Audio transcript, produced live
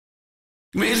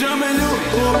Mi jamais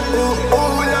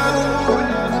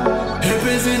è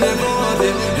preso in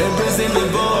voglie, è preso in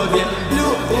voglie.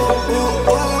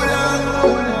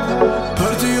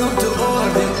 Parti om te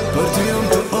ordje, parti om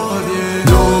te ordje.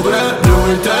 Dobre,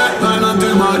 lujte, men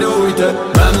inte man lujte,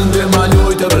 men inte man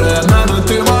lujte, bre, men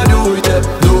inte man lujte.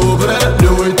 Dobre,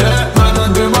 lujte, men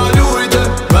inte man lujte,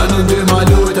 men inte man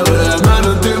lujte, bre, men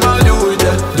inte man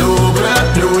lujte. Dobre,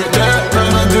 lujte,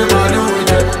 men inte man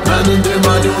lujte, men inte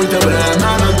man lujte, bre,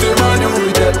 men inte man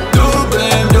lujte. Dobre,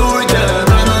 lujte,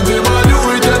 men inte man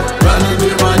lujte, men inte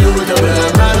man lujte, bre,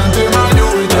 men inte man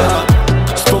lujte.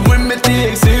 Spomoj me ti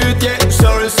e si utje,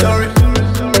 sorry, sorry.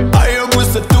 Ajo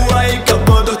gusta tua I ka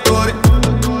po doktori.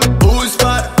 Uz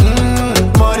far,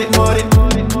 mori, mori.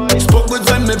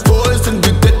 Shpogudzoj me forës në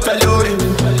 2-8 kalori.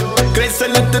 Krejt se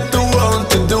letë tua, unë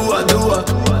të dua, dua.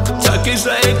 Qa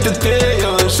kisha e këtë te,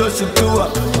 jo në shoqë tua.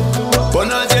 Po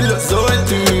në gjelozoj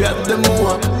ty jetë dhe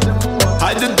mua.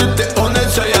 Hajde të te one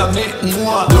që jam një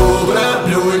mua. Dobre,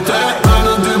 lujte,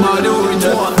 menën ty ma lujte,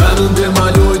 menën ty ma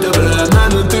lujte, bre,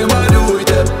 menën ty ma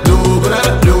lujte. Dobre,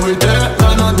 lujte,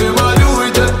 menën ty ma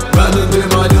lujte, menën ty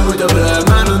ma lujte, bre,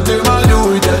 menën ty ma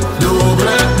lujte.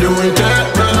 Dobre, lujte,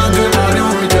 menën ty ma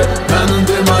lujte, menën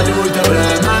ty ma lujte, bre,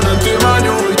 menën ty ma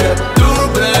lujte.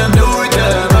 Dobre, lujte,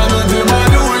 menën ty ma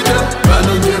lujte,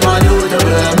 menën ty ma lujte,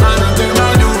 bre, menën ty ma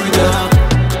lujte.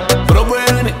 Proboj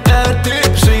një erë ti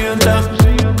shijen tem,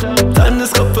 ta në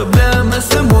s'ka probleme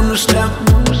se mu në shlem.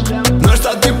 Nështë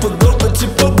ati po dope që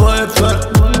po bëhe fer,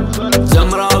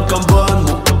 zemra kam bën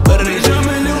mu për një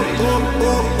gjëme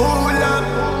lulla.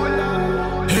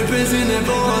 E bezin e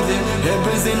bodje, e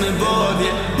bezin e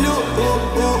bodje.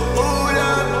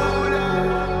 Lulla.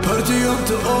 Për ty jom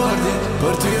të ordje,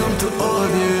 për ty jom të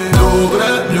ordje. Dobre,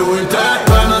 lujte,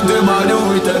 menën ty ma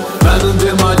lujte, menën ty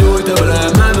ma lujte, bre,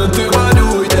 menën ty ma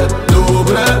lujte.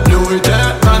 Dobre, lujte,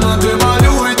 menën ty ma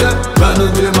lujte, menën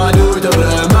ty ma lujte,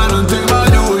 bre, menën ty ma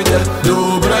lujte.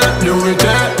 Dobre,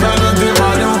 lujte, menën ty ma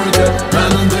lujte,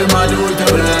 menën ty ma lujte,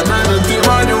 bre, menën ty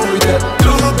ma lujte.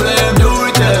 Dobre,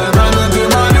 lujte, menën ty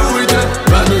ma lujte,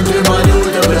 menën ty ma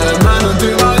lujte, bre, menën ty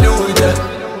ma lujte.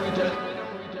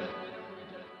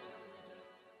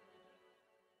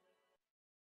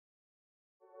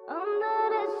 Under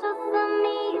dessa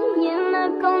familjerna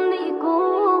kom det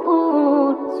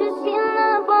igår. Systrarna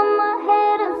bommar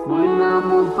herren smörna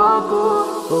mot bakåt.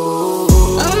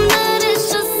 Under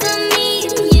dessa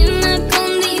familjerna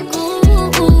kom det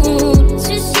igår.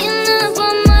 Systrarna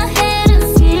bommar herren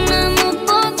smörna mot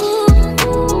bakåt.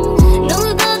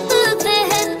 Något att det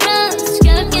heter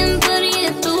skaken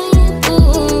börjar då.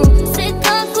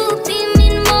 Sätta kort I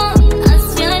min mat, att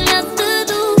jag latte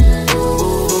då.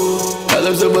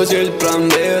 Kalëm se më qelë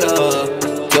prandera,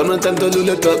 zemrën tem të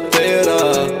lullë të tera.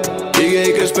 Ike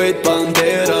I ke shpejt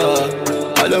pantera,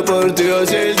 halo për ty o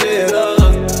qelë tera.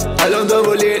 Halo në të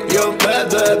volin, jo pet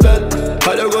dhe pet.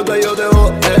 Halo gota jo të ho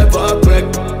e pa prek.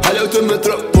 Halo të me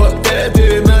tro, po e ti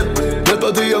met. Met po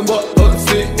ty jo mbo, o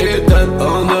si I ten.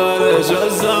 Ondare që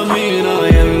sa mina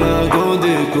jena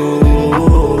kondikur.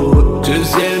 Që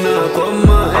s'jena po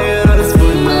ma herë,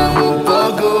 s'pëna mu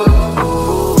pakur.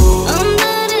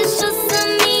 Under dessa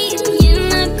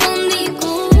familjerna kom det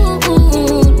igår.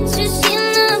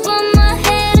 Systrarna bommar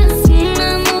herren smörna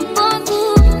mot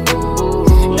bakåt.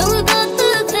 Något att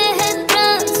det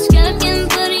heter skaken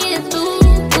börjar då.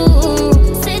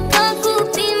 Sätta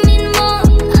kort I min mat,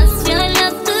 att jag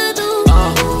latte då.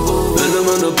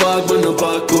 Më në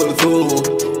pak kur thu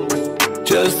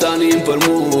që s'tanin për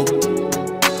mu,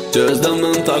 që s'dëm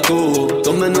në taku.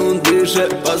 To me në ndryshe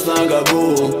pas nga gabu.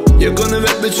 Je kone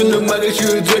vetme që nuk me ke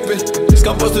qyri drejpin.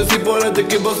 S'kam postë si por e të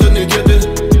ki postë një qetin.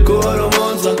 Ku a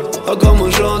romanca, a ka më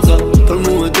shanca, për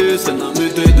mu e ty se na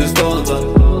mytë I distanca.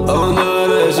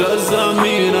 Ondare që sa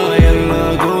mina jena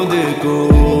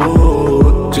kondikur.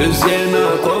 Që s'jena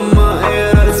po ma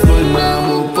herë, s'pëna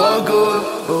mu pakur.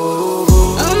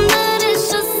 Under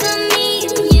dessa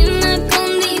familjerna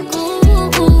kom det igår.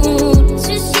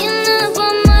 Systrarna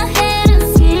bommar herren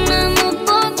smörna mot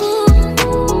bakåt.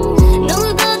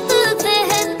 Något att det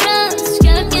heter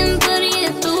skaken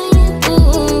börjar då.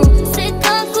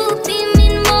 Sätta kort I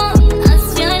min mat, att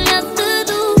jag latte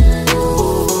då.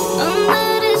 Under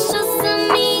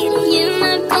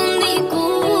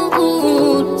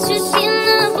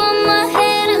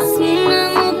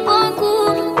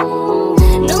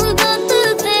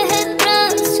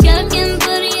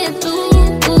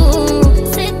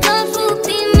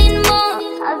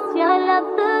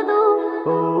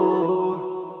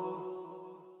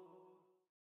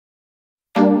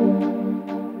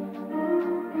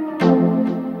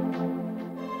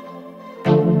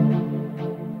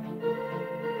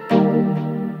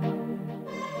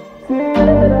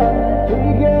Sierra,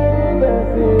 ige,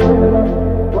 Sierra,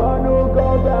 quando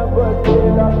cosa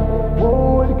partita,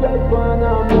 mulca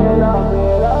Panamera,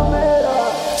 mera, mera.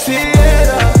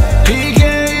 Sierra,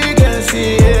 ige,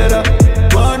 Sierra,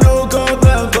 quando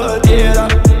cosa partita,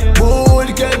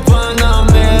 mulca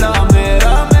Panamera,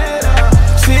 mera, mera.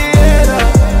 Sierra,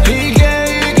 ige,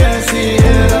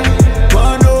 Sierra,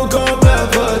 quando cosa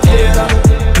partita,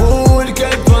 mulca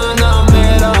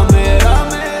Panamera, mera,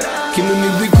 mera. Kimi mi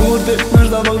bicurte, nështë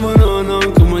da pak më nëna,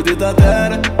 këmë ti ta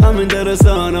tere, am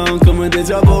interesana, këmë ti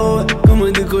qabove, këmë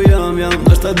ti ku jam,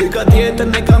 nështë ta dika tjetër,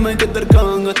 ne kam e këtër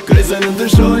këngët. Krejse në të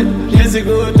shoj, një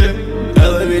sigurte,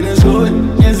 edhe vine shkoj,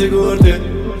 një sigurte,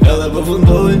 edhe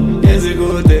përfundoj, një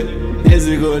sigurte, një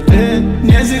sigurte,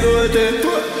 një sigurte.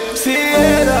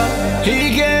 Sierra,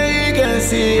 ige,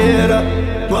 Sierra,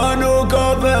 ma nuk ka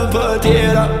për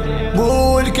tjera,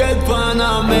 mulket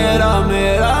Panamera,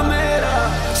 mera, mera.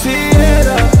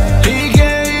 Sierra,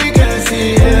 ige,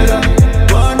 Sierra,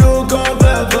 ma nuk ka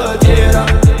për tjera,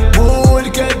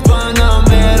 mulket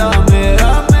Panamera,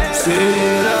 mera, mera.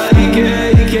 Sierra, ige,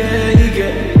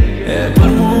 e për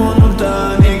mua nuk ta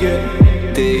nike,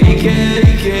 ti ike,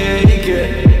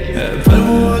 e për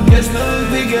mua kes në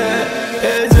vike.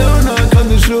 E gjona ka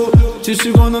ndëshu, që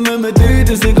shikona me ty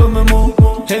të si ko me mu,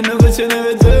 e në vë që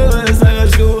neve të e sa ka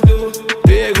shku,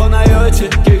 ti e kona jo që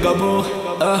ki ka mu.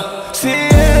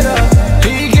 Sierra,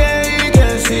 ige,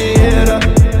 Sierra,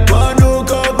 ma nuk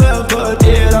ka për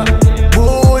tjera,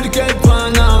 mulket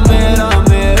Panamera,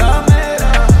 mera, mera.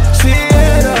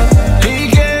 Sierra,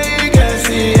 ige,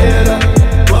 Sierra,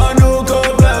 ma nuk ka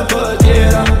për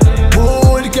tjera,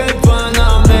 mulket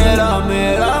Panamera,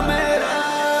 mera, mera.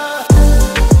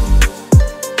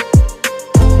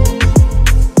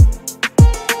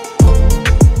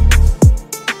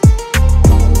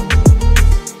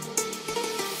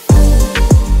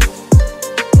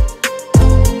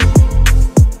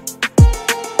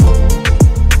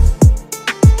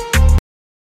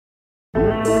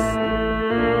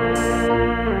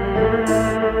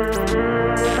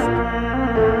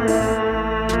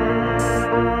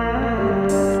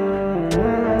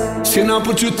 Shkina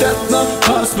për qytet në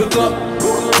has për klap,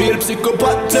 firë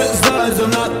psikopat që zdaj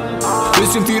zonat,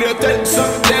 Vesim tire tel së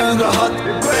lenë rahat,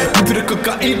 në tërë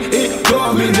kokain i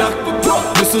komi gjak.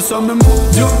 Nësë sa me mu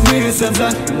gjumë një se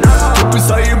zan, që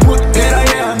pisa i but era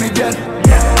jam i gjerë.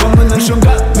 Po më në shumë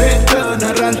gat me të në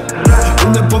rrën,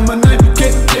 unë po më në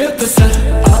këtë jetë sen.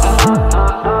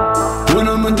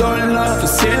 Unë më dojnë la, për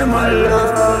si e my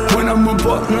love, unë më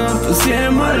pot në, për si e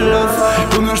my love.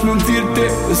 Unë është më më thirë ti,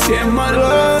 për si e my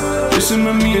love, ishë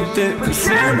më mirë ti, për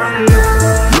si e my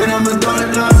love. Unë më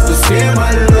dojnë la, për si e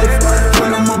my love,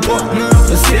 unë më pot në,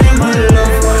 për si e my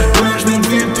love. Unë është më më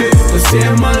thirë ti, për si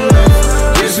e my love,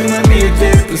 ishë më mirë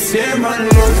ti, për si e my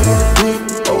love.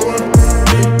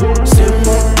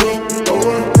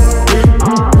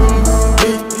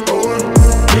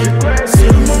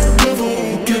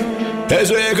 E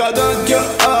që e ka dënë kjo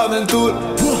aventur,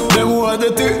 me mua dhe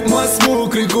ty mas mu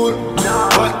krikur.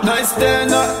 One night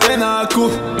stand e na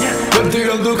kur, për ty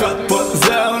jom dukat po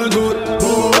zemër gur.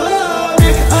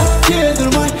 Je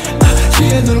normal,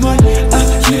 je normal,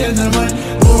 je normal.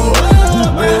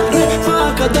 Ma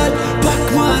ka dal, pak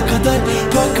ma ka dal,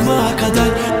 pak ma ka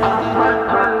dal.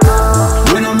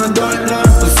 Unë me dojnë,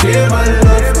 për si e my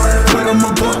love, unë më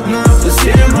potnë, për si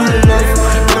e my love.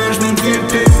 Unë është në t'virë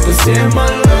ti, për si e my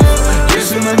love,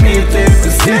 ishë me mirë ti,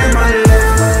 për si e my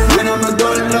love. Unë me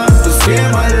dojnë, për si e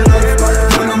my love,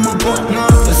 unë më potnë,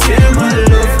 për si e my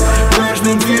love. Unë është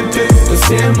në t'virë ti, për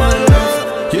si e my love,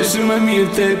 ishë me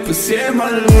mirë ti, për si e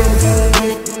my love.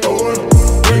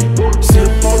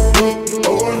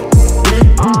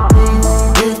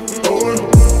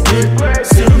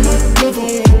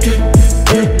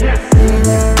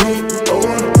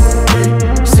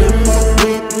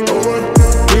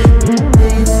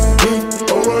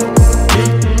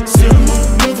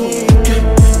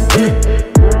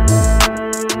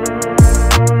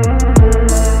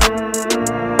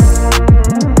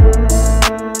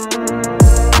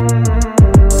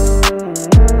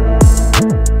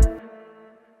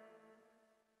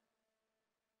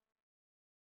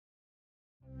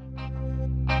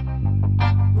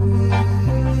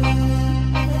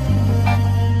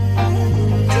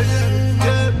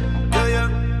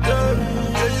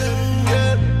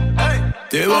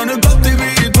 Ti va në gati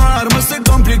vit marë, më se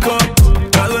komplikohet.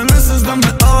 Edhe nëse s'dëm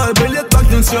me arë, bëllet pak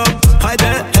të në shop. Hajde,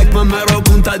 hek më mero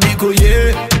kun ta di ku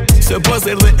je. Se pos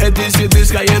erdhe e ti që ti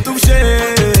shka jetu fshe.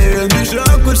 Ndyshe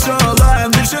kur sholla e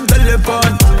ndyshe në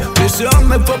telefon. Ndyshe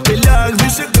me popilak,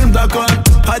 ndyshe këm takon.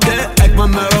 Hajde ek më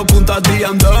mero kun ta di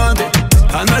jam dëndi.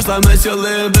 A nështë ta me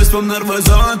qëllim bes po më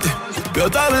nervozonti. Pjo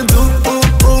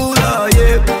t'aventura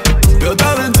jep, pjo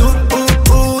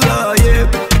t'aventura jep.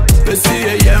 Besi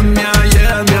e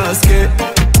jemja ske,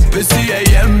 besi e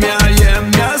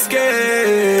jemja ske.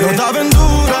 Pjo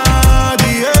t'aventura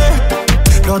dje,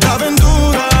 pjo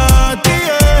t'aventura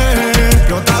dje,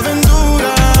 pjo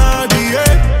t'aventura dje.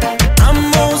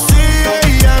 Amo si e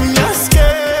jemja ske.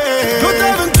 Pjo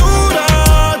t'aventura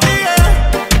dje,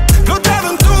 pjo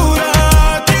t'aventura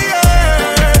dje,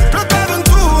 pjo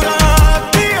t'aventura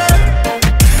dje.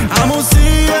 Amo si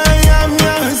e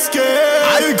jemja ske.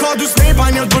 Ajo I ka dy snepa,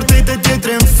 një t'vërtet e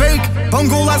tjetrin fake.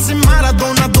 Pëngulla si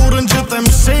Maradona, dorën gjithëm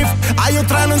shef. Ajo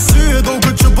trenë në sy e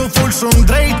duke që po full shumë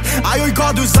drejt. Ajo I ka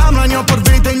dy zamra, një për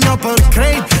vete, një për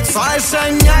krejt. Sa e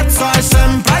shenjat, sa e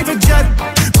shen private jet.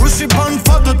 Kush I bën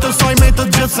foto të soj me të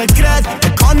gjithë sekret. E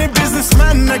ka një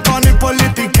biznismen, e ka një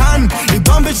politikan. I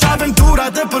bën veç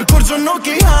aventurat e për kur që nuk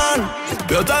I han.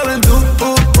 Pjo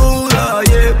t'aventura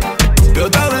jep, pjo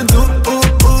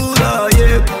t'aventura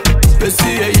jep.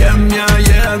 Besi e jemja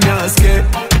ske,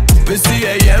 besi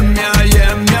e jemja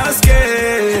ske.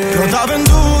 Pjo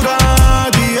t'aventura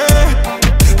dje,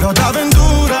 pjo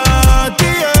t'aventura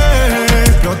dje,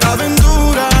 pjo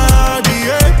t'aventura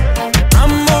dje.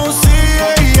 Amo si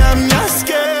e jemja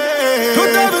ske. Pjo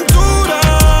t'aventura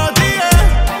dje,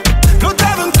 pjo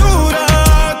t'aventura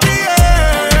dje,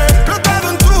 pjo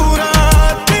t'aventura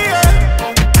dje.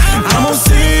 Amo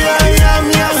si e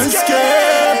jemja ske.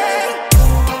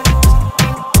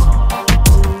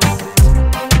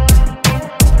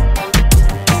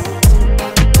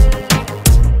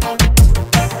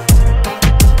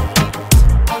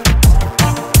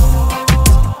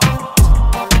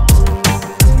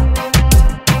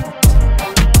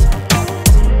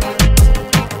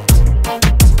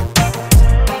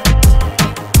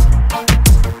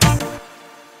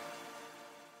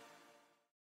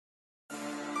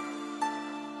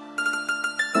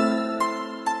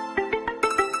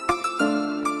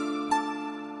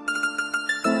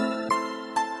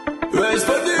 Veç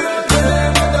për ty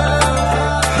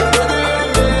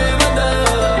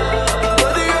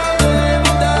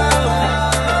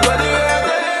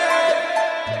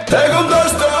e kom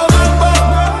dashtë të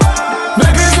me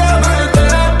kësha për te.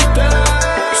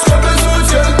 Shko besu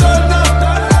që t'na,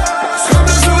 shko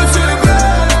besu që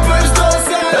m're për shto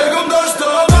se. E kom dashtë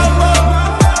të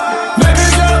me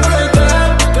kësha për te.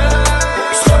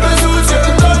 Shko besu që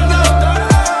t'na,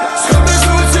 shko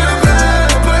besu që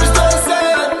m're për shto se.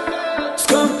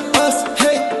 S'kom as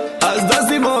hejt, as da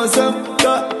si mosëm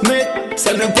të nejt.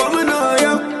 Se në po më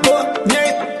nëjëm, po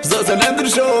njejt. Zdo se në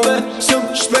ndryshove shumë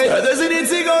shpejt. Edhe si një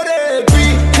cigare pi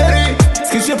heri,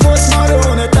 s'kish që fos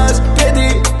marone tash pedi.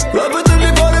 Lopët të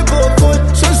lipore po full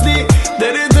shështi.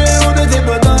 Deri të unë ti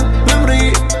pëtan me mri.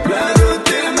 Merë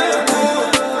ti me mu,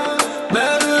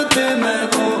 merë ti me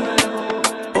mu.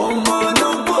 O ma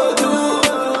nuk po du,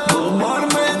 o marë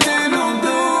me ti nuk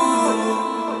du.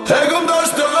 E kom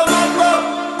dashtë të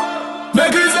me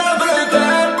kësha për te.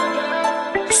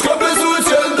 S'ko besu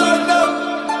që ndërna,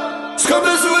 s'ko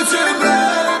besu që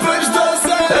m're për shto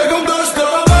se. E kom dashtë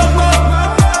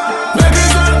me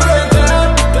kësha për te.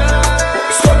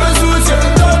 S'ko besu që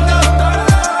ndërna,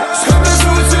 s'ko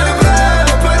besu që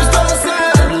m're për shto se.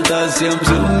 Në tas jam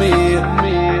shumë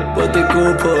mirë, po ti ku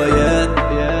po jen.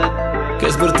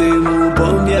 Kes për ti mu po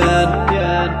m'jen,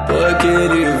 po e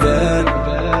keri ven.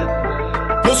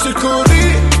 Mos shirkuri,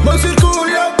 mos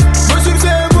shirkuja, mos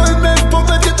shirkse e voj me po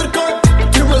me tjetër koj.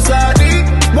 Ty më sani,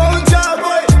 mo në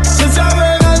qaboj, që qave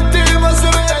nga ti mos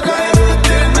e vega. Merë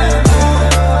ti me mu,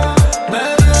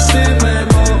 merë ti me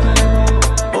mu.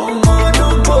 O ma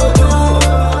nuk po du,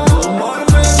 o marë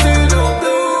me ti nuk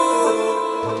du.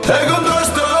 E kom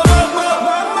dashtë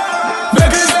me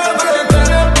kësha për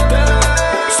te.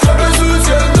 S'ko besu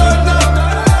që ndërna,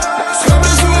 s'ko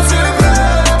besu që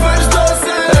m're për shto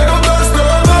se. E kom dashtë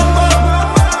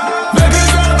me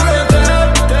kësha për te.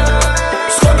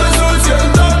 S'ko besu që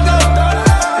ndërna,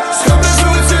 s'ko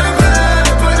besu që m're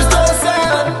për shto se.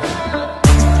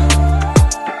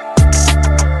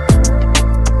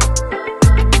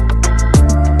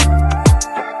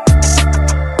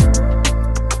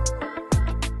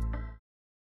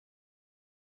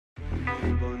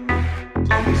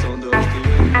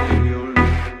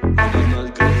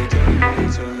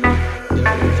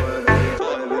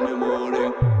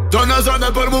 Donna zone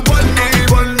për mu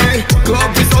bëni,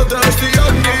 klopi sot është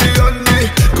joni.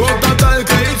 Kota tal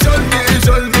ka I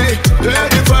qolni.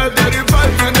 Deri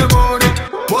 5 in the morning.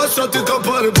 Po sot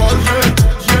për bal,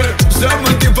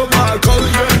 zemën ti për ma kol,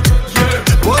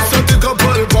 po sa ti ka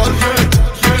për bal,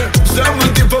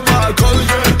 zemën ti për ma kol.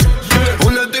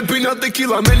 Unë e pina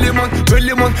tequila me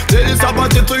limon Deri sa pa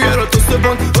që të jero të së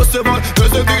bon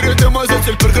Nëse tiri të më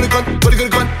zëcil për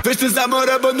kërkon Vesh të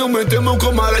zemër e bën nume të më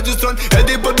ko ma registron E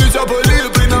di për dy qa për li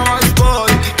prina ma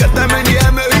spoj Këtë me një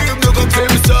e me hym nuk o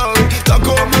këthim soj Ta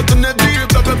ko më të në dy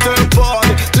pra për të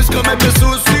pari Ty shka me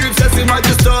besu syp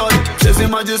se si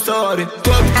magjistari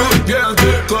Klop kur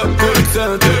bjente, klop kur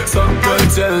kësente Sa për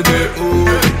qente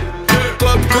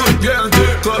Klop kur bjente,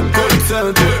 klop kur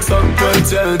kësente Sa për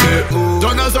qente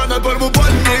Dona zane për mu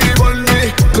bolni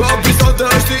Klop i sotë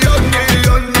është i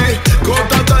jonni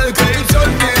Kota tal krej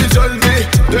qolni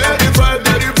Deri five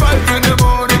in the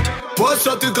morning Po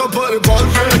sa ti ka për bal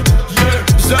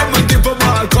Zemën ti për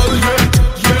ma kol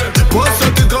Po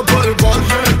sa ti ka për bal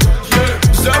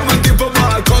Zemën ti për ma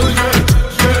kol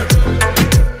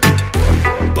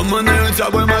Po më në qa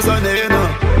bëj ma zanena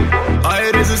A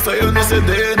i rezistoj në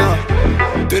sedena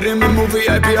Të rimi mu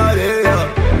VIP areja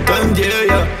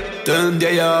Të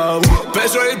ndjeja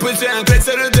Pesho i pëlqen krejt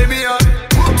se rëndë e mija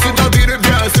Si ta tiri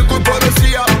pja, si kur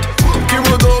porosia Ki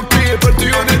mu do pije për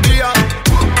ty unë e dia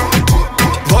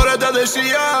Varet edhe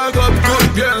shia Klop kur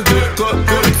bjente, klop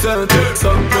kur kësente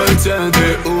Sa për qente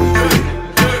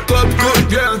Klop kur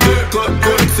bjente, klop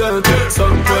kur kësente Sa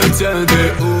për qente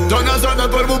Dona zane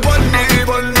për mu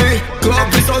bolni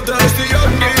Klop i sotë është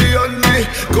i jonni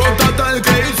Kota tal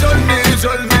krej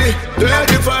qolni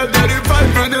Deri five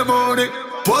in the morning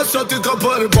Po sa ti ka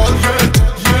për bal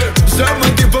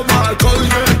Zemën ti për ma kol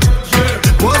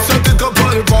Po sa ti ka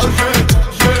për bal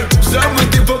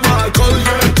Zemën ti për ma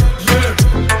kol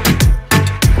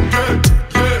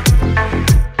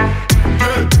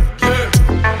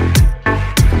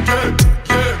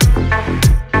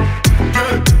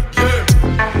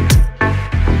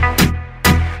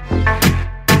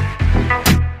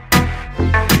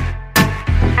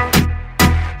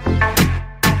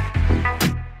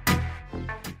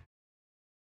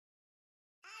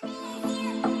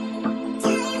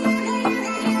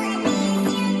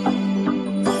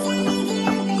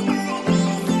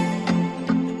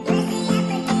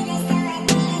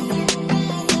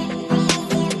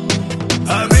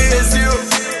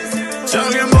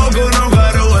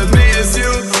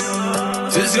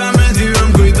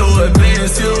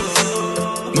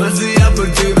Mërzia për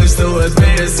ty vështohet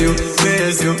miss you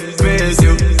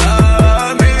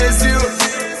I miss you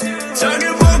Qa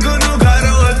një boku nuk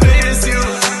harohet miss you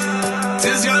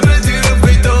Që s'ka me ty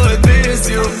rëpëjtohet miss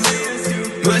you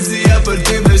Mërzia për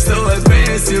ty vështohet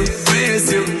miss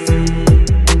you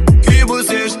Ki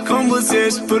busesh, kom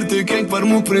busesh Për ty keng për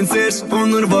mu princesh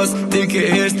Unë nërvas, ti ke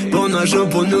hesht Po na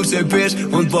shumë, po nuk që pesh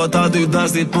Unë po ta ty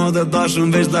dashtit mo dhe ta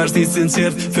shumë vesh dashtit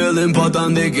sincert Fillim po ta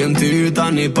ndikim ty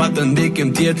Tani pa të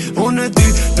ndikim tjet Unë e ty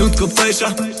nuk t'kuptojsha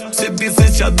Se bise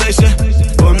qa dojshe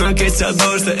Po na ke qa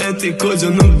dorshte e ti ku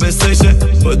gjë nuk besojshe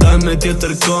Po daj me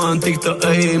tjetër kohën ti këto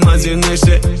e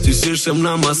imagineshe Që shirëshëm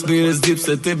na mas mires dip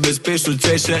se ti bez peshu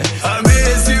qeshe I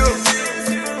miss you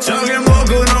Qa ke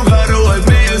moku nuk harohet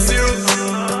miss you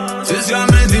Që shka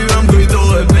me ty vëm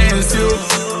kujtohet miss you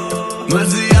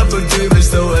Mërzia për ty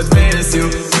vështohet miss you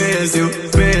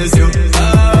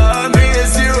I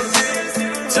miss you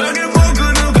Qa ke moku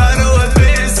nuk harohet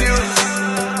miss you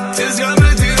Që s'ka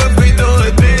me ty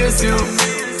rëpëjtohet miss you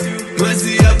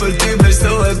Mërzia për ty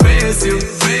vështohet miss you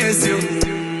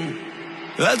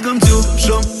Vetë këm qu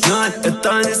shumë nalë E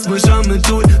tani s'më shamë me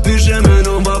tuj Dyshe me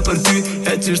nëmba për ty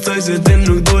E që shtoj që tim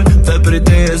nuk doj Dhe për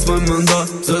te e s'poj më nda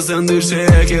So se ndyshe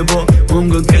e ke bo Më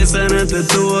më gëtë kesen e të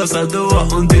tua Sa dua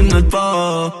unë tim në t'pa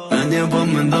Në një po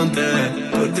më ndonte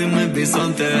Kur ti me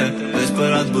bisonte Vesh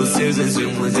për atë busirë që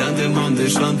më gjante më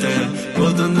ndryshonte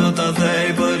Kodën do t'a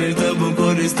thej Për i të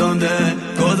bukuristonte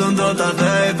Kodën do t'a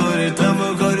thej Për i të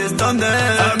bukuristonte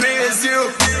I miss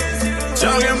you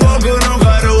Qa ke moku nuk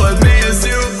harohet miss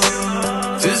you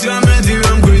Që shka me ty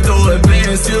vëm kujtohet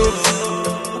miss you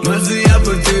Mërzia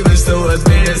për ty vështohet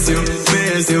miss you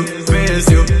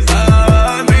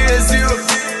I miss you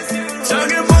Qa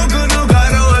ke moku nuk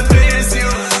harohet miss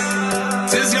you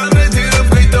Që shka me ty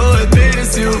vëm kujtohet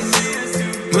miss you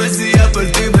Mërzia për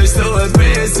ty vështohet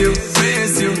miss you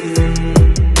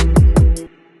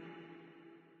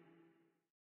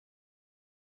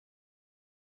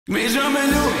Mi zhame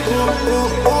lu,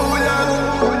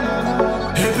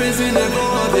 e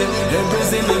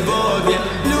bezin e vodje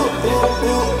Lu,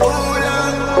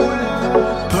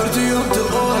 për ty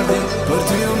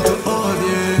jom të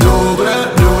ardje Dobre,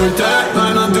 lujte,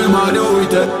 menën ty ma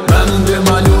lujte Menën ty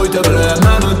ma lujte, bre,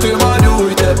 menën ty ma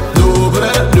lujte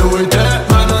Dobre, lujte,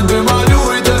 menën ty ma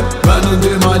lujte Menën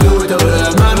ty ma lujte,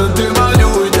 bre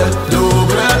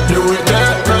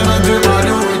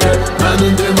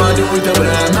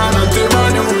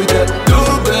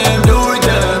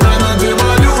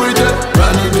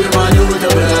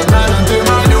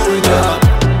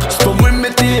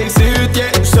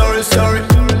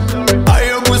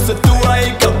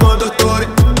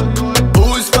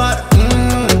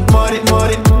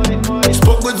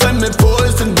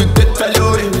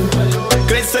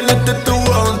Krejt se në të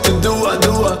tua, unë të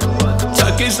dua Qa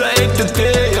kisha e të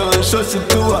teja, në shoqë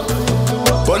tua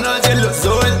Po na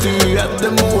gjelozojnë ty jetë dhe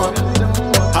mua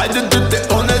Hajde të te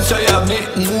one qa jam një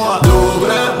mua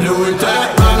Dobre, lujte,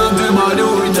 menën të ma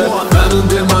lujte Menën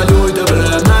të ma lujte, bre,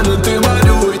 menën të ma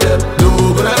lujte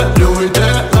Dobre, lujte,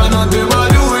 menën të ma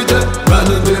lujte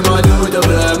Menën të ma lujte,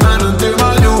 bre, menën të ma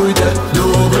lujte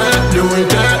Dobre,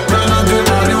 lujte, menën të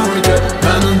ma lujte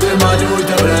Menën të ma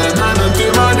lujte, bre, menën të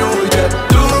ma lujte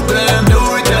Dobre,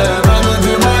 lujte, menën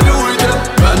të ma lujte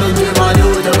Menën të ma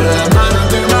lujte, bre, menën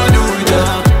të ma lujte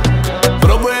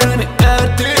Problemi e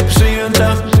ti shien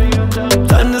tem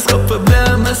Ta në s'ka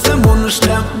probleme se mu në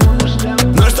shtem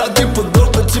Nështë ati po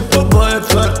dope që po bëhe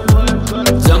fer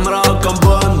Zemra kam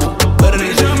bën mu për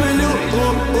një gjemi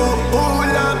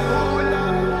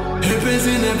E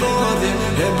bezin e bodje,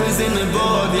 e bezin e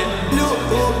bodje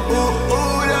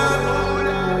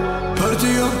Për ty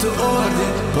jom të ordje,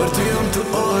 për ty jom të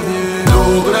ordje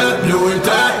Dobre,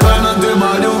 lujte, menën të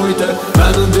ma lujte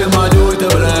Menën të ma lujte,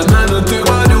 bre, menën të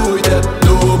ma lujte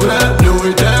Dobre,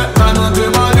 lujte, menën të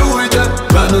ma lujte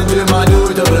Menën të ma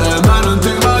lujte, bre, menën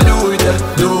të ma lujte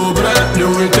Dobre,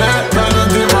 lujte, menën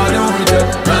të ma lujte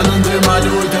Menën të ma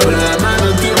lujte, bre,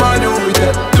 menën të ma lujte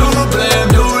Dobre,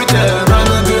 lujte,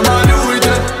 menën të ma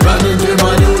lujte Menën të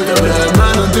ma lujte, bre,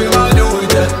 menën të ma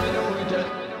lujte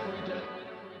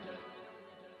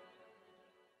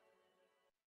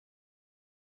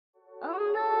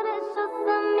Andare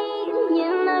sotto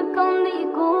mia con di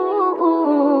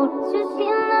cur Ci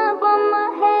siamo bomba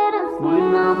hera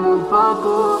Suonamo un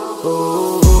poco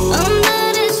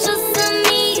Andare sotto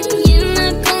mia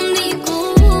con di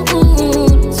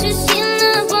cur Ci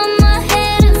siamo bomba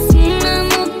hera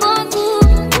Suonamo un poco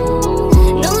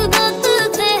Nuk do të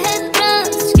thehet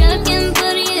prash Ka kem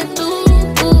për jetu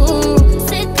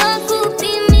Se ka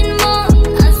kuptimin mo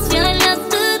As fjallat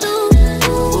të du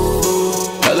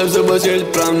Edhe pse po qelë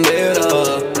prandera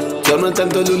Zemrën tem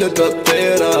të lullet të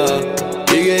tera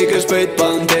Ike shpejt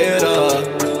pantera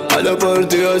Halo për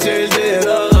ty o qelë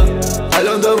tera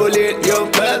Halo në të volin jo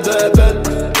pet dhe pet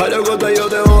Halo gota jo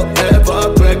dhe o e pa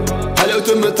prek Halo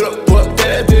të me tro po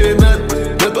e ti men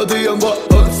Me pa ty jo mbo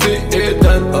o si i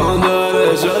ten Andare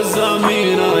që sa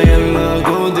mina jem në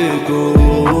kondi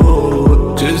kur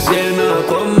Që s'jena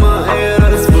po ma era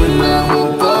S'puna mu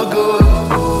pa kur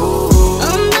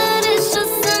Andare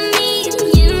sotto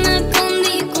mia con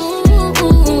di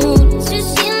cur Ci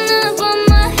siamo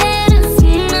bomba hera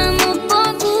Suonamo un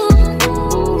poco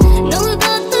Nuk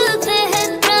do të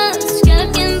thehet prash Ka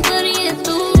kem për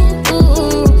jetu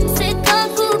Se ka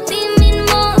kuptimin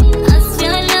mo As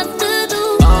fjallat të du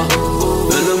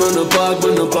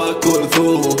Më në pak kur thu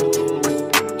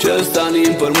Që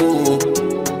s'tanin për mu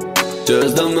Që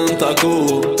s'da më në taku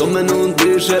To me në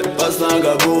ndryshe pas nga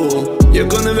gabu Je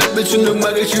kone vetme që nuk me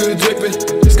ke qyri gjekpin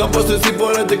S'ka pas të si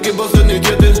pare të ki pas të një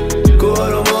gjetin Ku a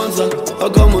romanca, a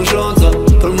ka më shanca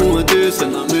Për mu e ty se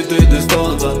na mytë i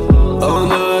distanca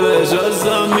Andare që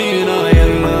sa mina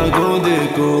jem në kondi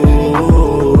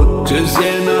kur Që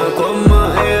s'jena po ma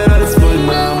era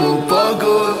S'puna mu pa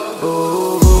kur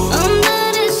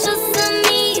Andare sotto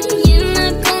mia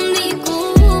con di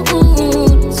cur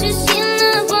Ci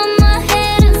siamo bomba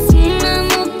hera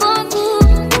Suonamo un poco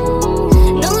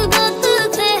Nuk do të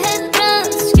thehet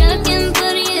prash Ka kem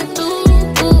për jetu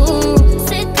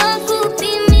Se ka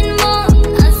kuptimin mo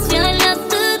As fjallat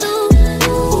të du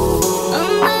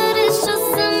Andare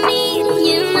sotto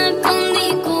mia con di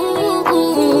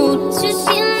cur Ci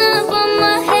siamo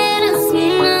bomba hera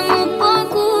Suonamo un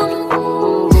poco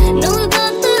Nuk do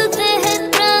të thehet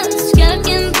prash Ka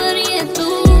kem për jetu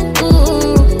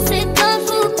Se ka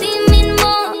kuptimin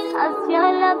mo As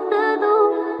fjallat të du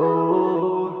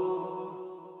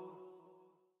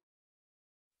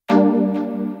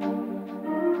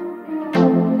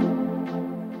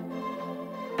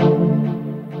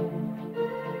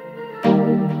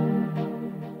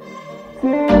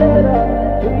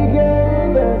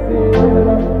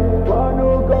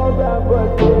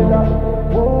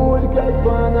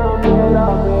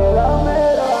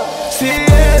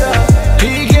Sierra,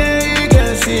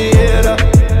 ike, sierra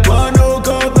Quando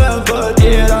copre per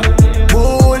tierra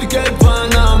Mulke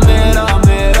Panamera,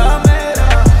 mera, mera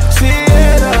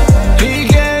Sierra,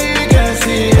 ike,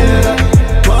 sierra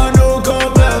Quando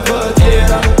copre per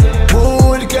tierra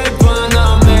Mulke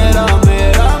Panamera,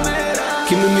 mera, mera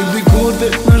Kimi mi bikurte,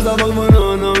 nështë da pak më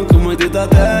nëna Këmë ti ta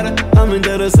tere, a më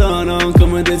interesana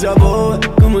Këmë ti qabove,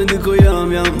 këmë ti ku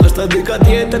jam Nështë ta dika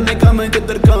tjetër, ne kam e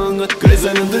këtër këngët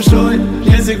Krejse në të shoj,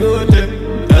 një sigur ti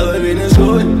Edhe vine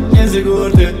shkoj, një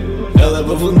sigur ti Edhe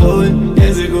përfundoj,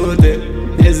 një sigur ti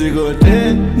Një sigur ti,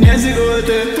 një sigur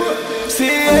ti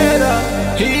Sierra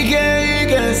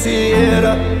Ike si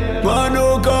era, ma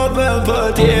nuk ka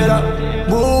për tjera.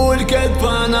 Mull ket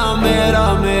pana mera,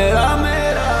 mera,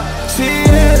 mera. Si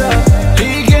era,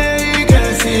 ike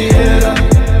si era,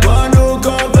 ma nuk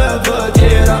ka për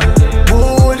tjera.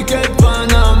 Mull ket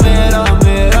pana mera,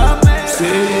 mera, mera.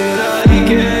 Si era,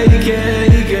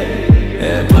 ike,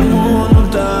 e për mu nuk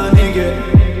ta nike.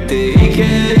 Ti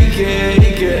ike,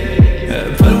 e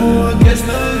për mu kes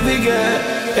në vike.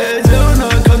 E gjona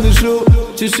kam të shru,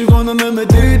 që shikona me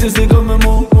ty të si kom me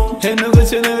mu. E nuk e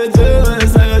që neve të me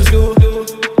sa ka shku.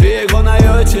 Ti e kona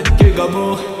jo që ki ka mu.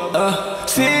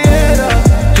 Si era,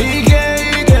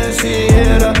 ike si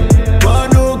era, ma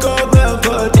nuk ka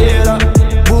për tjera.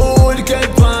 Mull ket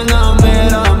pana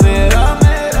mera, mera,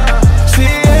 mera. Si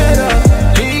era,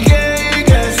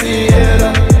 ike si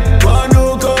era, ma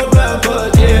nuk ka për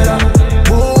tjera.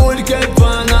 Mull ket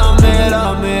pana mera,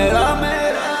 mera,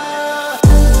 mera.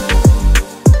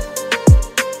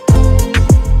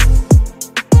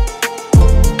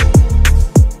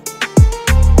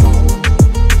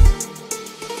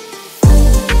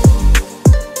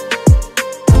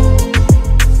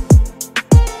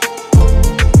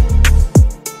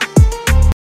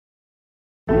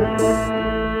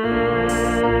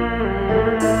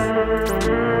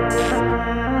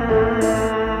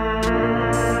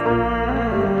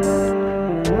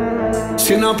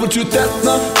 Shina për qytet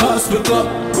në has për klap,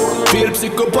 firë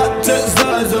psikopat që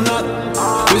zdaj zonat.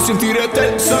 Vesim tire të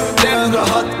së len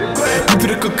rahat, në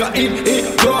tire kokain i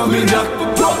kam i njak.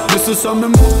 Nësë sa me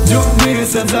mu gjumë një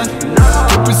se zen,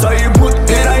 të pisa i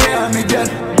but era jam i djen.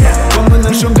 Po më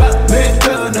në shumë gat me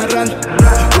të në rel,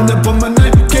 unë po më në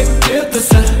këtë të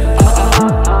sen.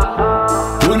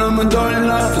 Unë më dojnë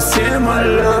la për si ma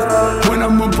lëf, unë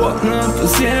më po në për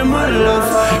si ma lëf.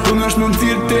 Unë është më më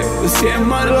tirë të për si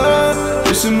ma lëf,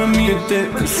 ishë më mirë të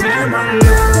për si ma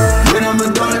lëf. Unë më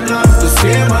dojnë la për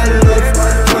si ma lëf,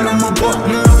 unë më po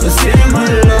në për si ma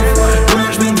lëf. Unë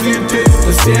është më më tirë të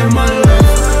për si ma lëf,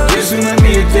 ishë më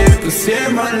mirë të për si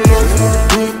ma lëf.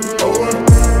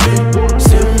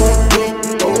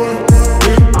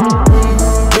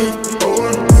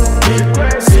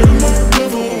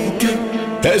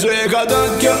 E që e ka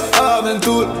dënë kjo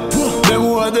aventur, me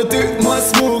mua dhe ty mas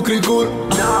mu krikur.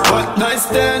 What nice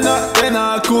stena e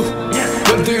na kur,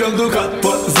 për ty kam dukat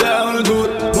po zemër dur.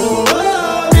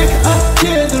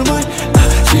 Je normal,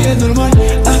 je normal,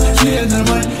 je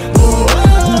normal.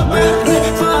 Me re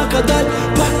ma ka dal,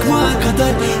 pak ma ka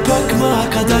dal, pak ma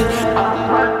ka dal.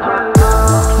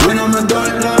 Unë me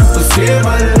dojnë la për si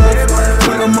ma lëf,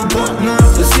 unë më po në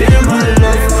për si ma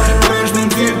lëf. Unë është në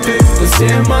tyrti për si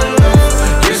ma lëf,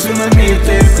 ishë me mirë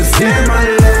të për si ma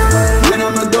lëf. Unë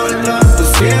me dojnë la për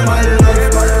si ma lëf,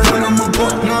 unë më po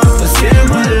në për si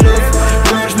ma lëf.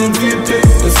 Unë është në tyrti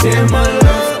për si ma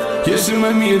lëf, ishë me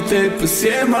mirë të për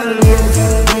si ma lëf.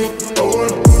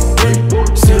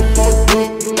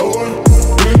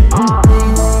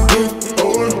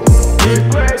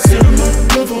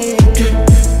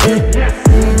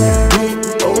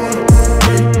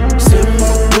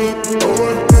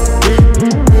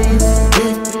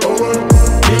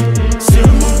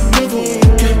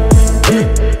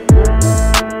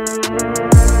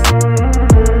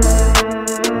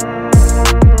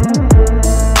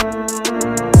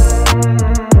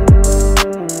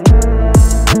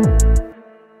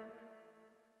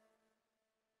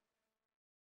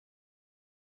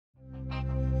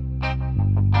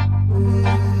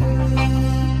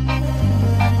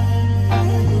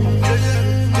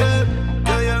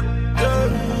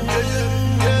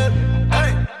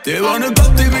 Ti va në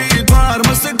top t'i vit marë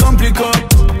më se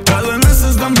komplikat, edhe nëse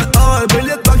s'do me arë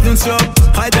biljet pak në qop.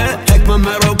 Hajde hek më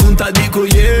me rokun t'a di ku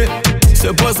je,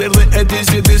 se pos erdhe e ti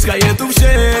si ti shka jetu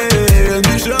fshe.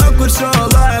 Ndyshe kur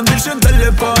qolla e ndyshe në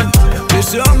telefon,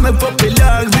 ndyshe me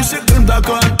popilak, ndyshe kërm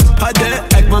takon. Hajde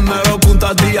hek më me rokun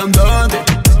t'a di jam dënti,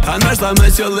 a nashta me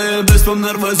qëllim bes po më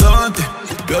nervozanti.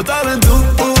 Pjo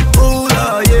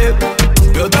t'aventura jep,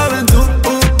 pjo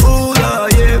t'aventura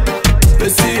jep.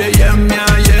 Pesi e jemja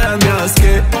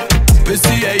ske,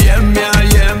 pesi e jemja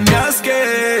ske.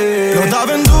 Pjo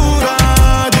t'aventura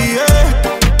die,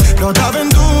 pjo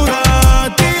t'aventura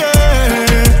die,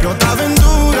 pjo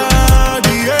t'aventura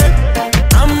die.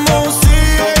 Amo si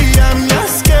e jemja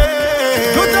ske.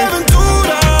 Pjo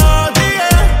t'aventura die,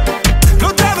 pjo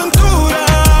t'aventura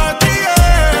die,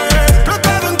 pjo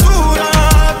t'aventura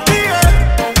die.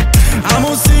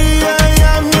 Amo si e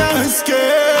jemja ske.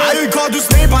 Ajo I ka dy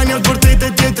snepa, një t'vërtet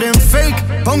e tjetrin fake.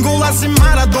 Pëngulla si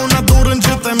Maradona, dorën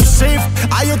gjithëm shef.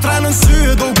 Ajo trenën sy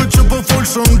e do këtë që për full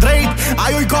shumë drejt.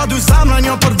 Ajo I ka dy zamra,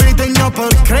 një për vete, një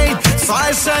për krejt. Sa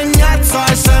e shenjat, sa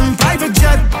e shen private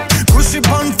jet. Kush I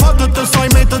bën fotot të soj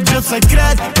me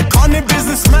sekret. E ka një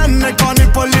biznismen, e ka një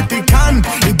politikan,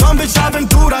 i don veç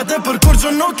aventurat e për kur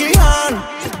që nuk i han.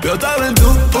 Pjo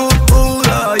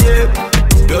t'aventura, yeah.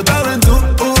 Pjo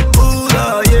t'aventura,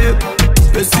 yeah.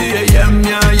 Besi e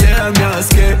jemja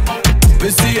ske.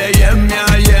 Besi e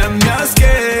jemja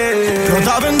ske. Pjo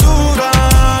t'aventura,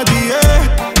 yeah.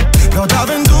 Pjo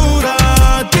t'aventura,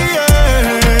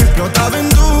 yeah. Pjo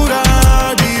t'aventura,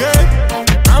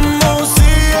 yeah. Amo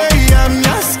si e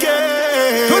jemja ske.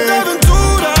 Pjo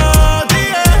t'aventura,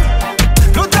 yeah.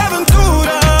 Pjo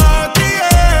t'aventura,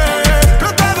 yeah. Pjo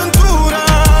t'aventura,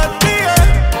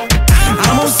 yeah.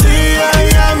 Amo si e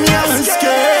jemja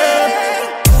ske.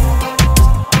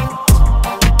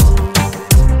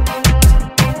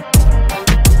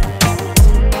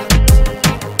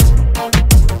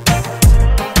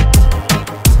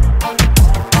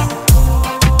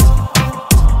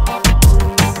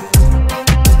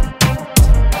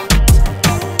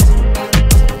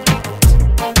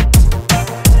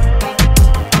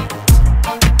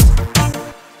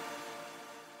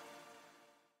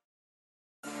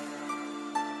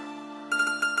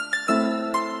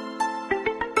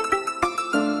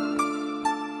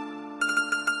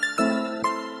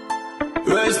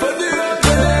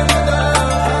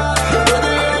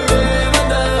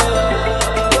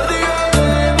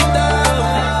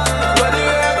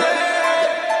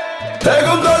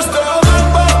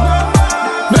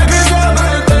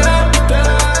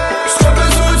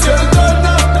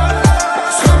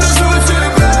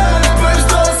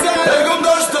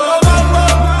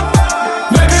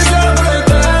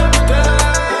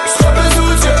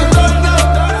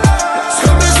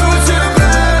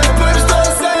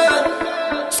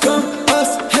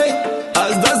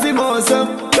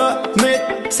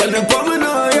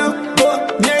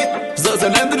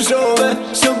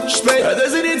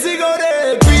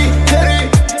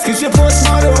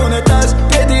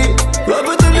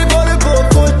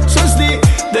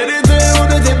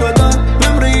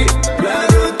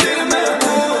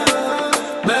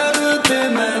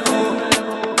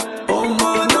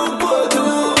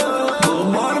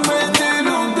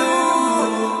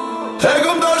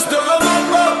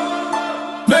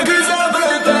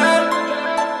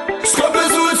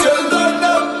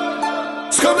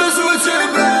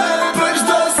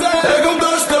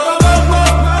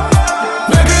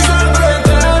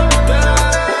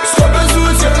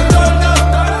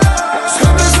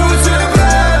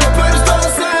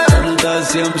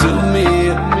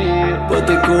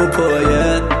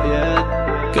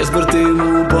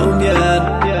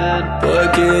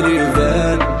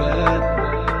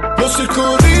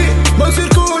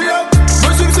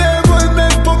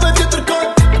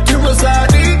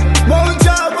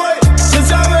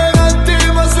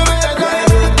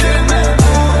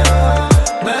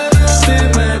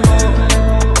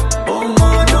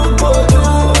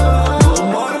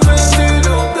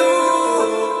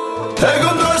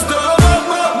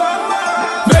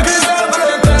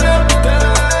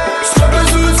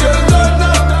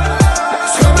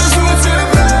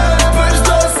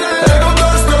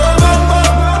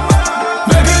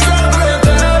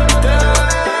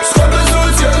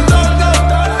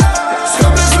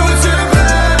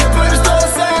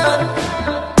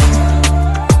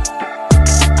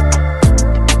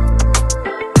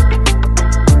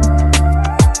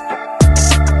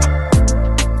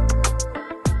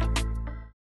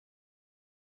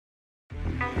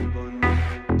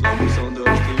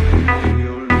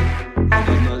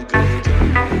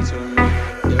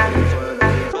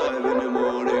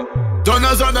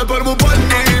 Dona zane për mu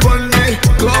bolni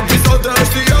Klopi sot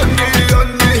është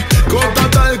joni Kota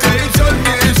tal ka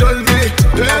I qolni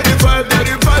Deri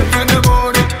five në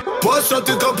moni Po sa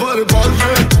ti ka për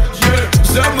balje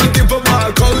Zemën ti për ma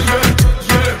kolje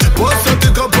Po sa ti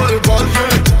ka për balje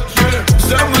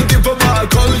Zemën ti për ma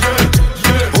kolje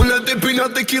Unë e ti pina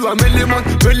tequila me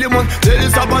limon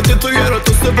Deri sa bati të jero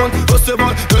të se bon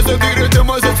Nëse diri të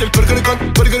ma zë cilë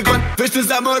për kërkon Vesh të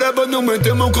zemër e bën nume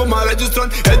të më ko ma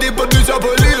registron E di për dy qa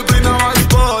për libri në ma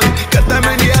spoj Këtë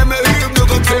me një e me hym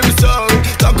nuk o të më soj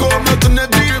Ta ko më të në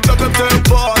dy pra për të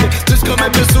pari Të shko me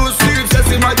besu syp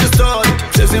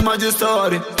se si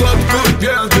magjistari Klop kur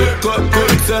bjente, klop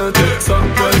kur kësente Sa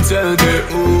për qente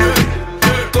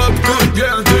Klop kur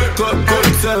bjente, klop kur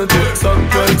kësente Sa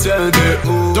për qente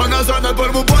Dona zane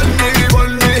për mu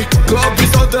bolni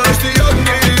Klopi sot është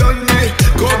joni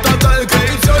Kota tal ka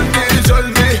I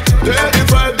qolni Deri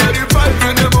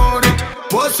five në moni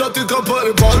Po sa ti ka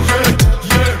për balje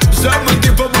Zemën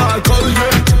ti për ma kolje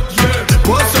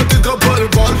Po sa ti ka për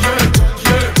balje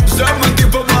Zemën ti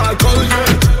për ma kolje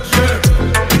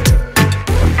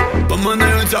Po më në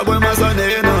qa boj ma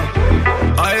zanena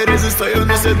A I rezist sa jo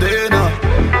nëse dena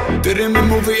Ti rime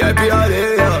mu VIP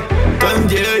area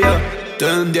Të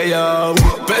ndjeja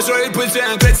Pesho i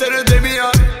pëlqen krejt se rënd e mija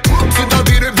Si ta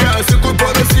tiri vja si kur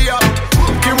përësia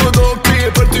Ki mu do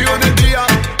pi për ty unë e dhja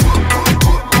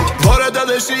Varet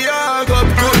edhe shia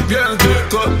Klop kur vjen ty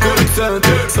Klop kur kësen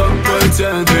ty Sa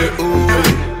pëlqen ty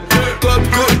Klop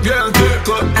kur vjen ty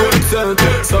Klop kur kësen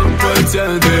ty Sa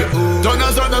pëlqen ty Gjona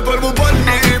zone për mu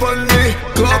bëni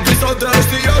Klop i sot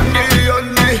është joni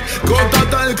Kota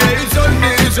tal krejt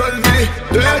qolni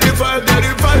Deri five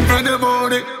in the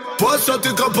morning Po sa ti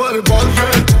ka për ball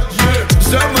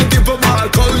Zemën ti për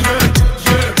markoll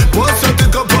Po sa ti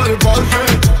ka për ball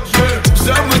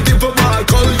Zemën ti për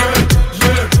markoll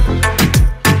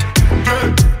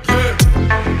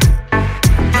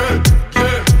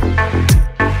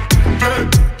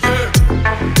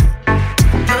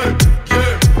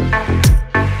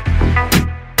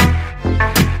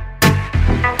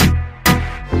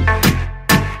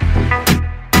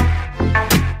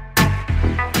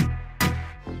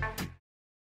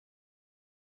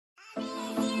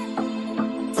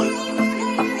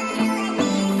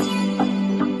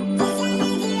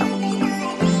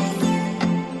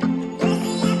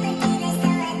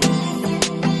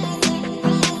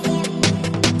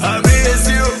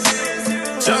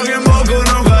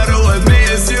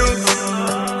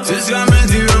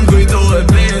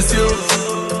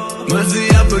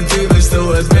Mërzia për ty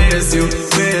vështohet miss you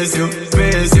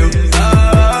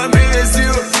I miss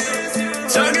you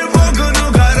Qa ke boku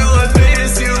nuk harohet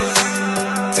miss you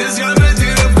Që s'ka me ty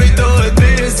nuk kujtohet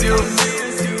miss you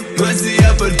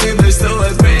Mërzia për ty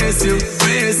vështohet miss you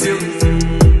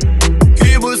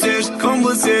Ki busesht, kom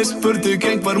busesht Për ty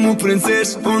keng për mu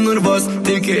princesh Unë nërvas,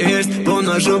 ti ke hesht Po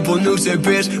na shumë, po nuk që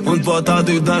pesh Unë po ta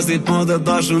ty dashtit mo dhe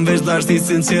ta shumë vesh dashtit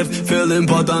sinqert Fillim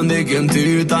po ta ndikim ty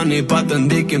Tani pa të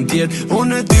ndikim tjet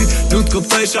Unë e ty nuk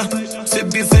t'kuptojsha Se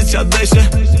bisi qa deshe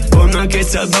Po na ke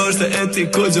qa doshte e ti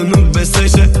kugjë nuk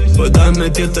beseshe Po daj me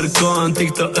tjetër kohën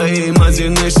ti këto e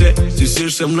imagineshe Që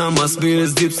shishëm na mas mirë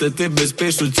zdip se ti besh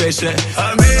peshu qeshe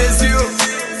I miss you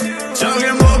Qa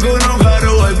ke moku nuk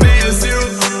harohet miss you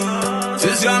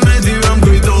Që s'ka me ty vëm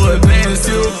kujtohet miss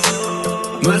you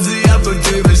Mërzia për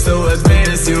ty vështohet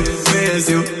miss you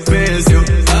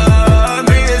I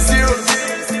miss you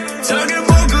Qa ke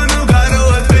moku nuk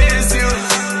harohet miss you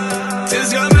Që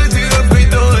s'ka me ty vëm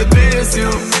kujtohet miss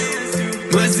you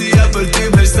Mërzia për ty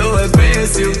vështohet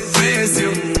miss you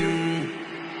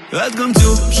Vetë këm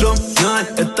qu shumë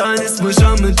nalt E tani s'më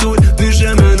sham me tull Dyshe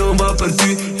me nomba për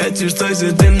ty E që shtoj që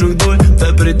tim nuk dull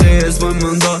Dhe për te e s'më më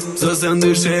ndo So se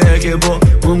ndyshe e ke po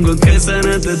Më më gëtë kesen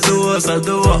e të tua Sa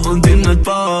tua unë tim në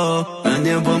t'pa Në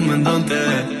një po më ndonte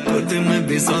Për ti me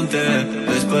bisonte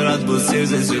Vesh për atë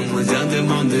busirë Se që më gjanë ti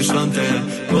më ndishonte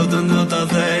Kodën do t'a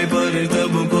thej Për i të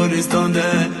bukuristonde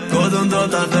Kodën do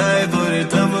t'a thej Për i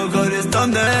të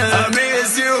bukuristonde I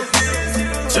miss you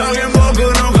Qa ke moku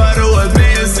nuk harohet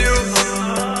miss you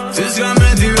Që s'ka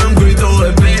me ty vëm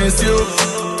kujtohet miss you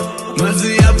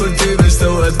Mërzia për ty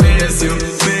vështohet miss you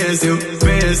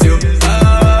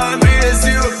I miss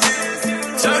you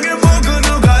Qa ke moku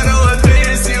nuk harohet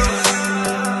miss you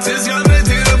Që s'ka me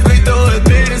ty vëm kujtohet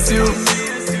miss you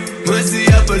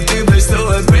Mërzia për ty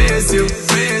vështohet miss you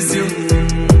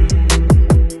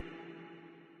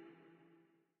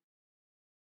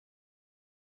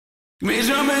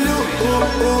Misha me lu,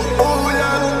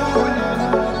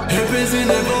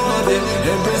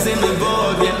 e pesin e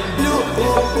vodje Lu,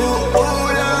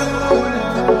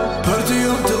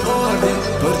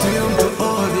 për ty jom të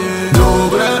ardje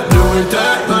Dobre, lujte,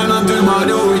 menën ty ma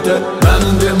lujte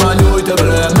Menën ty ma lujte,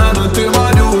 bre, menën ty ma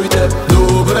lujte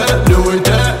Dobre,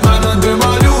 lujte, menën ty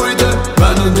ma lujte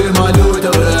Menën ty ma lujte,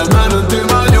 bre, menën ty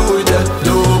ma lujte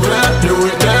Dobre,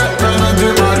 lujte, menën ty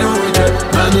ma lujte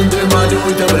Menën ty ma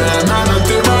lujte, bre, menën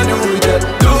ty ma lujte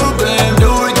Dobre,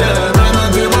 lujte, menën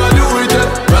ty ma lujte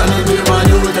Menën ty ma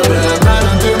lujte, bre,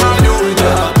 menën ty ma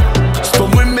lujte S'po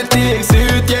muj me ti e kësi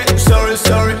hytje,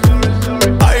 sorry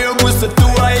Ajo musë të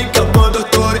tua i ka po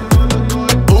doktori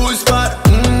Ushfar,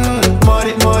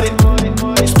 mori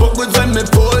S'po gudzaj me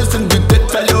pojës në dytet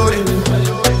kalori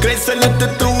Krejt se le të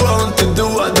tua, unë të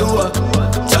dua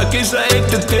Qa kisha e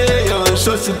këtë te, jo në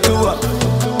shosi tua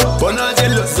Po na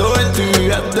gjelozoj ty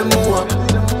atë dhe mua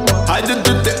Hajde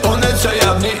ty te one qa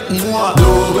jam një mua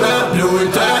Dobre,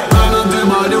 lujte, menën ty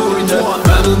ma lujte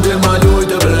Menën ty ma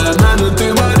lujte, bre, menën ty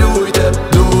ma lujte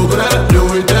Dobre,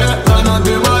 lujte, menën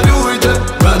ty ma lujte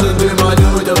Menën ty ma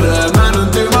lujte, bre, menën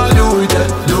ty ma lujte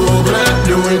Dobre,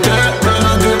 lujte,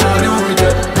 menën ty ma lujte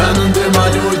Menën ty ma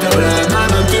lujte, bre,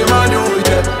 menën ty ma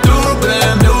lujte Dobre,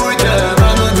 lujte,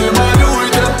 menën ty ma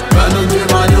lujte Menën ty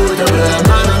ma lujte, bre,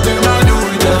 menën ty ma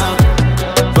lujte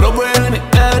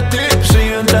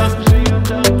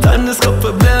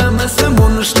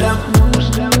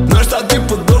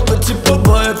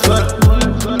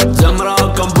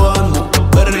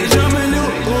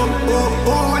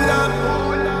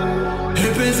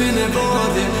bezin e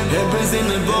bodje, e bezin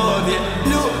e bodje.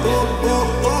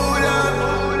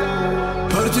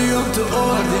 Për ty jom të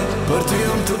ardhje, për ty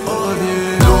jom të ardhje.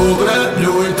 Dobre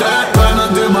lujte, menën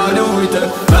ty ma lujte,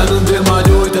 menën ty ma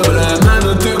lujte, bre,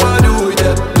 menën ty ma lujte.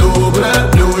 Dobre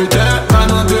lujte,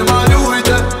 menën ty ma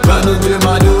lujte, menën ty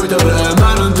ma lujte, bre,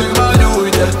 menën ty ma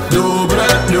lujte. Dobre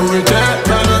lujte,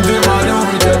 menën ty ma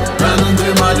lujte, menën ty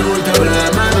ma lujte, bre,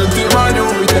 menën ty ma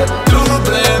lujte.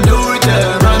 Dobre lujte,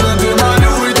 menën ty ma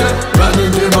lujte, menën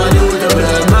ty ma lujte,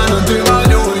 bre, menën ty ma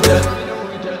lujte.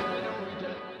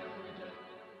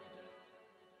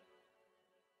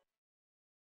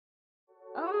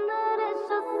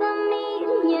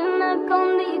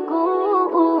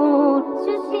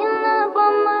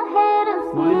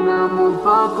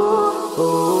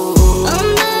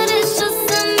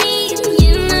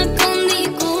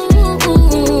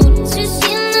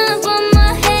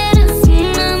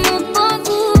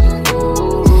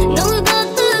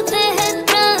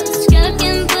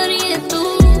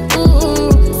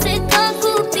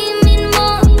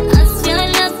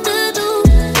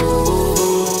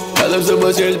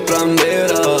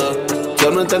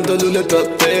 Tem të lullë të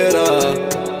tëra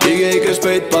Ike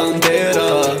shpejt pantera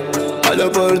Halo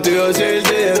për ty o qesh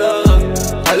dira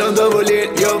Halo në të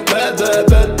volin jo pet dhe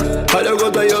pet Halo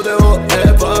gota jo dhe o e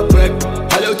pa prek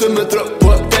Halo të me tro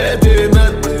po e ti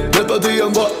met Met po ty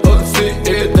jom bo o si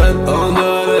i ten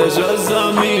Ondër e shosa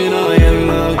mina jem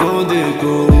në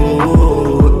kondiku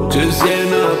Qës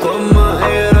jena po ma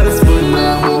era s'pëna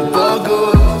mu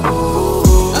pakur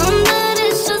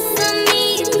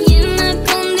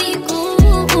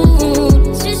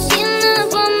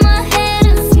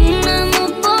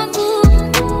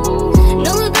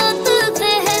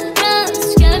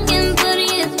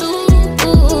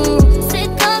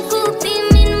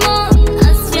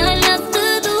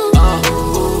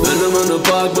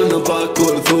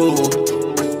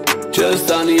Qës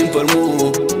tani për mu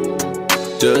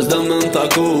Qës dëm në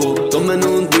taku To me në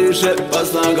ndryshe pas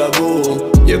në gabu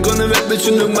Je kone vetme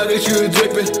që nuk me ke qyri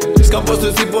gjekve Ska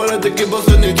postë si pore të ki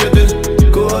postë një qetin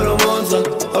Ku a romanca,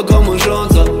 a ka më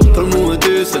shanca Për mu e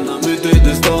ty se na mytë i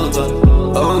distanca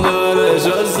Ondër e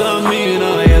shosa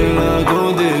mina jem në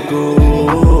kondiku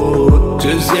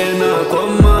Qës jena po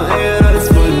ma era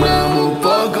s'pëna mu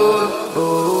pakur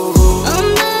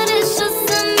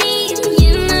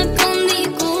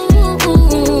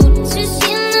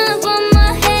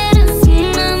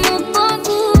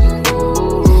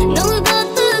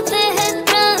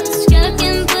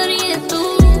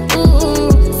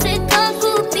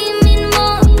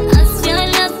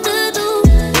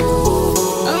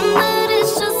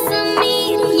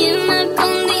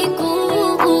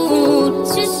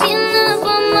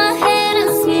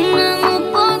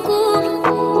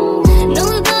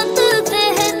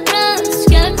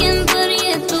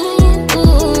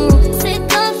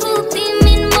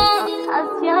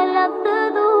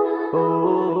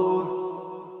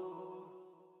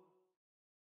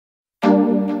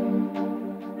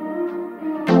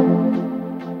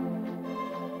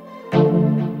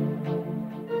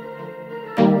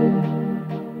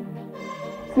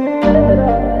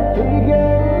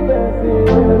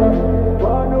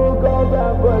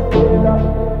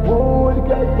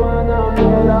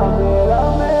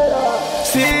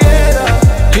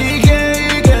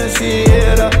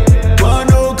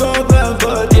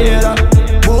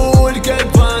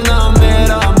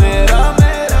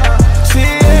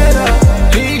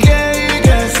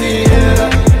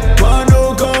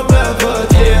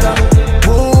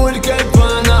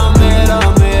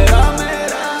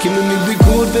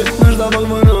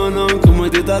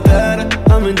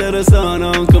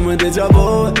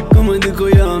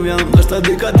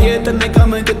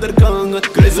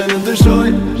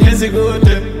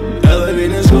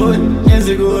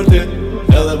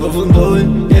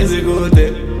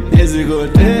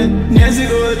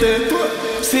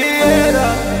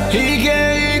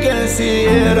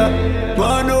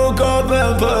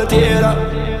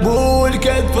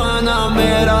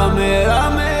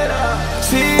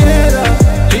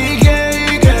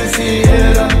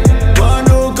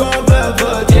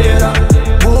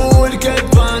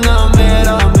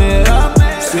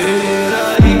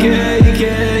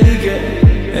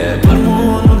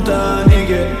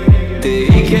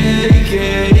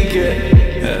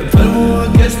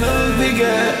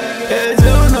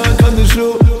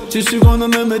Që shikona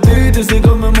me ty të si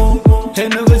kom me mu E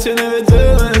në vë që neve të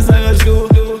me sa nga shku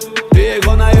Ti e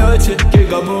kona jo që ki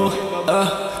ka bu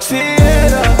Si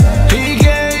era,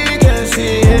 ike si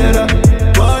era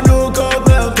Pa nuk ka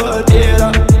për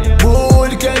tjera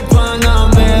Bull këtë pana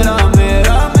mera,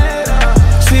 mera, mera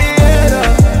Si era,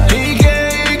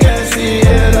 ike si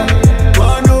era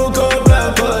Pa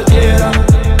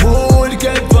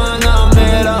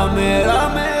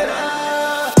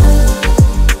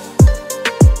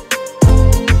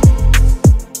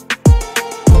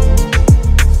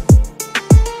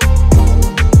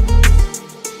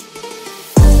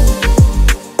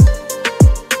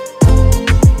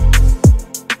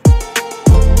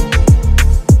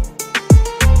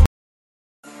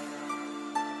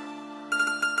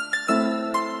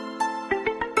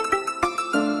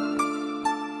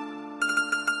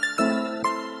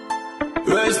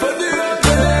Mas pode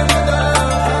até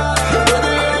mudar,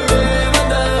 pode até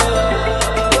mudar,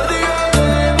 pode até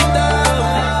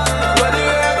mudar, pode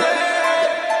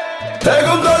até. É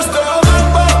como nós estamos.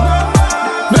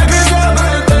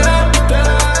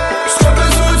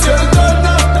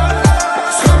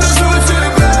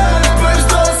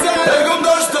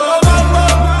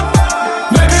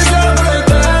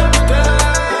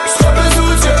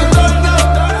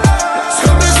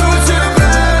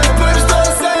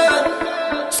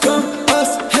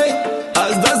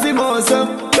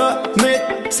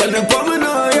 Se në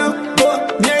pëmënoja, po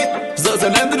njejt Zdo se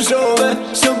në ndryshove,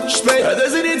 shumë shpejt Edhe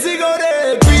zë një cigare,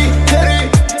 pi, heri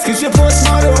S'ki që po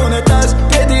s'marone, tash,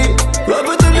 pedi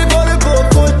Lopë të li pare, po,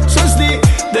 full, shështi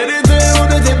Deri të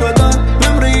unë ti pëtan,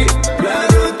 me mri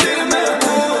Meru ti me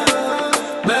ku,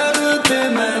 meru ti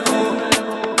me ku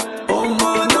O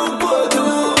më nuk po du,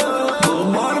 po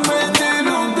marrë me ti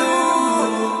nuk du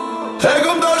E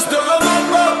kom do shto,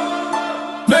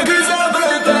 me kryza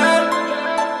për te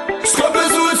S'ka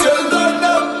besu që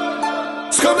ndërna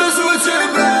S'ka besu që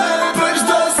bre Për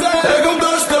shdo se E kom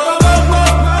do shto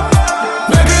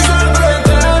Me kryza për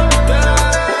te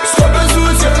S'ka besu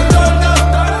që ndërna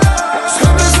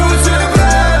S'ka besu që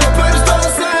bre Për shdo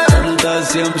se Në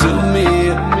tas jam shumë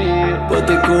mirë Po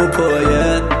ti ku po je